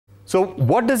So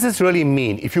what does this really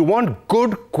mean? If you want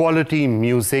good quality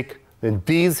music, then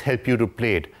these help you to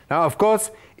play it. Now, of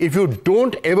course, if you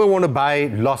don't ever want to buy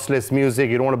lossless music,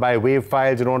 you don't want to buy wave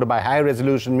files, you don't want to buy high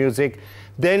resolution music,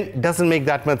 then it doesn't make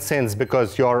that much sense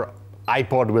because your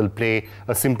iPod will play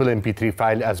a simple MP3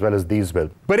 file as well as these will.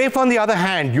 But if on the other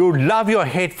hand, you love your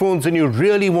headphones and you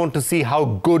really want to see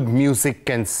how good music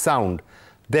can sound,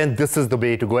 then this is the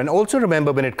way to go. And also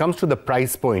remember, when it comes to the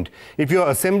price point, if you're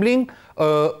assembling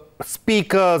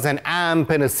speakers, an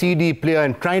amp and a CD player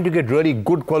and trying to get really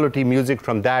good quality music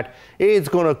from that, it's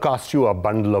going to cost you a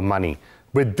bundle of money.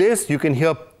 With this, you can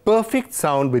hear perfect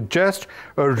sound with just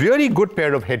a really good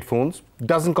pair of headphones.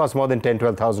 Doesn't cost more than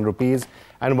 10,000-12,000 rupees.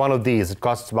 And one of these, it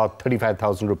costs about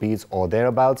 35,000 rupees or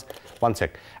thereabouts. One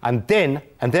sec. And then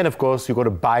of course, you got to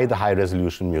buy the high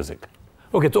resolution music.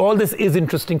 Okay, so all this is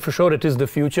interesting for sure. It is the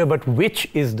future, but which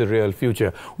is the real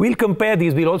future? We'll compare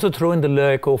these. We'll also throw in the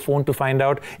Lyrico phone to find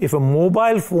out if a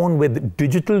mobile phone with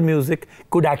digital music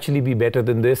could actually be better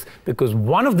than this, because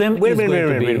one of them is going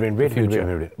to be the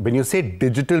future. When you say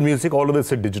digital music, all of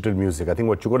this is digital music. I think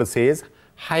what you've got to say is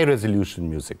high resolution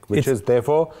music, which is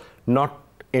therefore not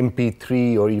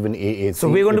MP3 or even AAC. So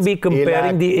we're going to be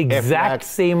comparing the exact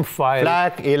same file.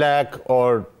 FLAC, ALAC,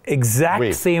 or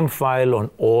exact same file on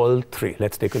all three.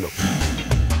 Let's take a look.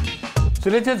 So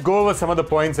let's just go over some of the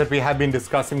points that we have been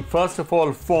discussing. First of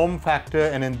all, form factor,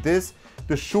 and in this,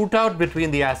 the shootout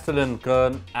between the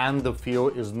Astell&Kern and the Fiio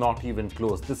is not even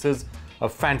close. This is a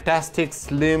fantastic,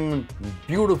 slim,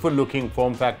 beautiful looking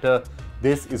form factor.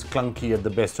 This is clunky at the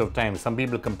best of times. Some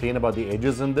people complain about the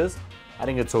edges in this. I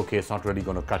think it's okay, it's not really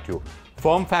going to cut you.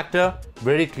 Form factor,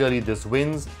 very clearly this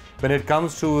wins. When it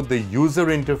comes to the user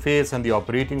interface and the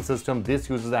operating system, this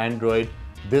uses Android,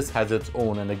 this has its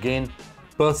own. And again,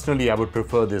 personally, I would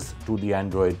prefer this to the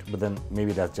Android, but then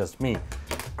maybe that's just me.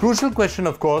 Crucial question,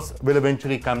 of course, will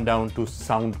eventually come down to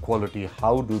sound quality.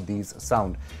 How do these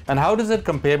sound? And how does it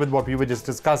compare with what we were just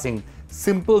discussing?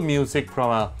 Simple music from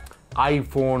an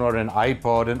iPhone or an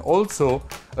iPod, and also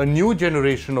a new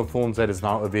generation of phones that is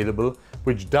now available,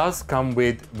 which does come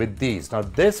with these. Now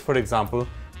this, for example,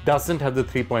 doesn't have the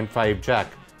 3.5 jack.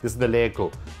 This is the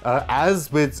Lyrico.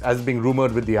 As being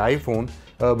rumored with the iPhone,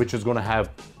 which is going to have,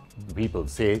 people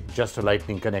say, just a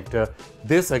lightning connector.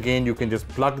 This again, you can just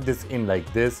plug this in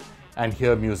like this and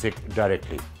hear music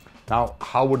directly. Now,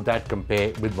 how would that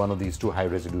compare with one of these two high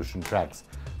resolution tracks?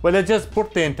 Well, let's just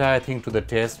put the entire thing to the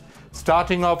test.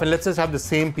 Starting off, and let's just have the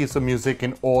same piece of music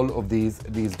in all of these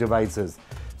devices.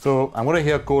 So I'm going to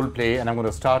hear Coldplay, and I'm going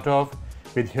to start off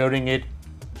with hearing it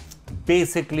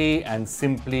basically and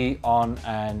simply on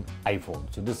an iPhone.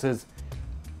 So this is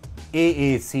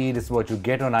AAC, this is what you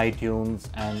get on iTunes,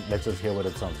 and let's just hear what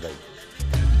it sounds like.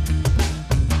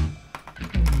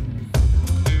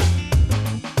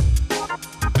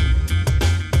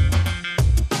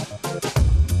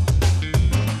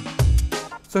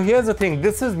 So here's the thing,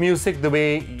 this is music the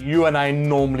way you and I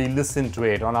normally listen to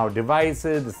it on our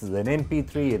devices. This is an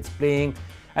MP3, it's playing.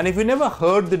 And if you never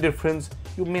heard the difference,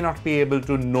 you may not be able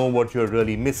to know what you're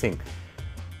really missing.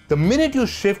 The minute you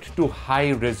shift to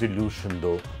high resolution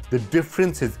though, the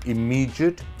difference is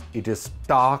immediate, it is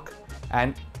stark,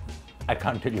 and I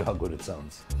can't tell you how good it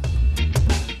sounds.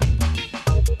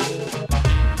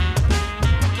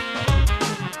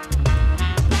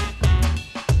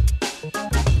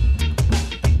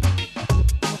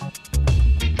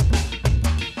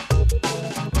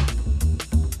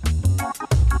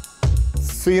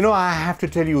 So, you know, I have to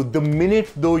tell you, the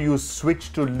minute though you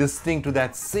switch to listening to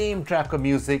that same track of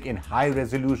music in high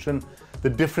resolution, the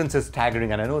difference is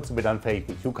staggering. And I know it's a bit unfair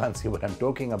because you can't see what I'm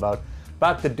talking about,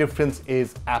 but the difference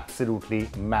is absolutely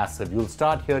massive. You'll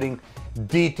start hearing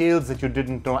details that you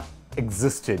didn't know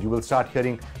existed. You will start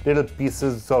hearing little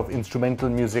pieces of instrumental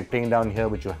music playing down here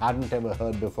which you hadn't ever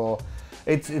heard before.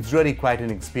 It's really quite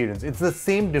an experience. It's the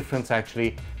same difference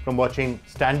actually from watching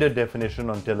standard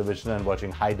definition on television and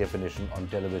watching high definition on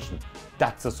television.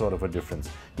 That's a sort of a difference.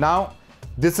 Now,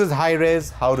 this is high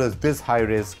res. How does this high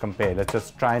res compare? Let's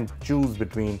just try and choose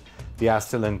between the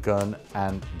Astell&Kern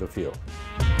and the Fiio.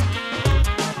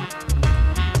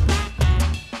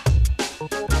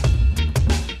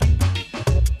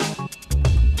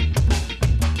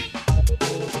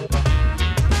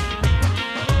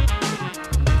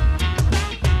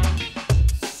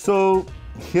 So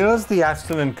here's the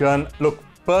Astell&Kern. Look,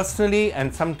 personally,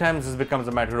 and sometimes this becomes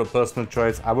a matter of personal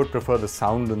choice, I would prefer the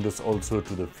sound in this also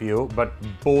to the Fiio, but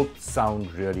both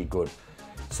sound really good.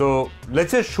 So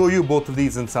let's just show you both of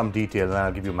these in some detail and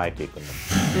I'll give you my take on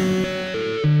them.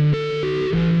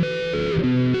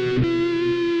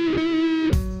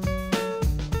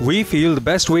 We feel the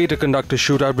best way to conduct a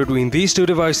shootout between these two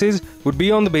devices would be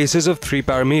on the basis of 3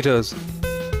 parameters: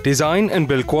 design and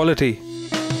build quality.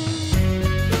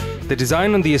 The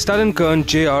design on the Astell&Kern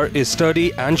JR is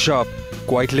sturdy and sharp,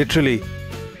 quite literally.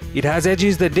 It has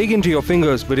edges that dig into your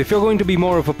fingers, but if you're going to be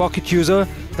more of a pocket user,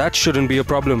 that shouldn't be a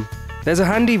problem. There's a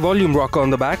handy volume rocker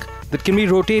on the back that can be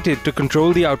rotated to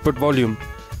control the output volume.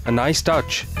 A nice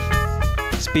touch.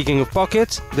 Speaking of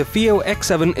pockets, the Fiio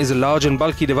X7 is a large and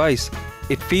bulky device.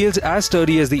 It feels as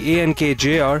sturdy as the Astell&Kern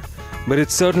JR, but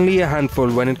it's certainly a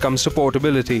handful when it comes to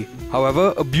portability.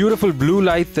 However, a beautiful blue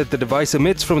light that the device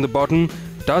emits from the bottom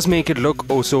does make it look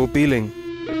oh so appealing.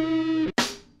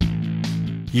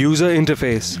 User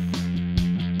interface.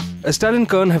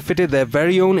 Astell&Kern have fitted their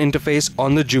very own interface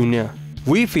on the Junior.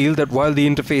 We feel that while the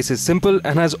interface is simple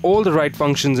and has all the right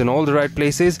functions in all the right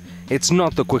places, it's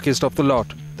not the quickest of the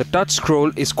lot. The touch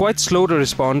scroll is quite slow to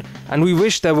respond, and we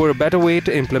wish there were a better way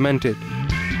to implement it.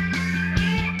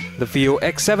 The Fiio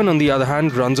X7 on the other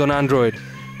hand runs on Android.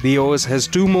 The OS has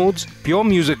 2 modes, pure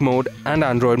music mode and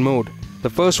Android mode. The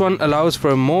first one allows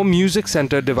for a more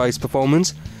music-centered device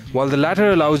performance, while the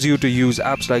latter allows you to use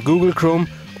apps like Google Chrome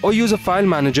or use a file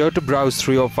manager to browse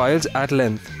through your files at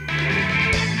length.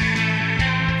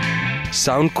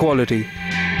 Sound quality.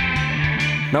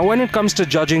 Now when it comes to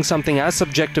judging something as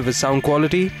subjective as sound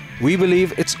quality, we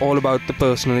believe it's all about the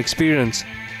personal experience.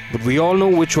 But we all know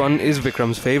which one is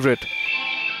Vikram's favorite.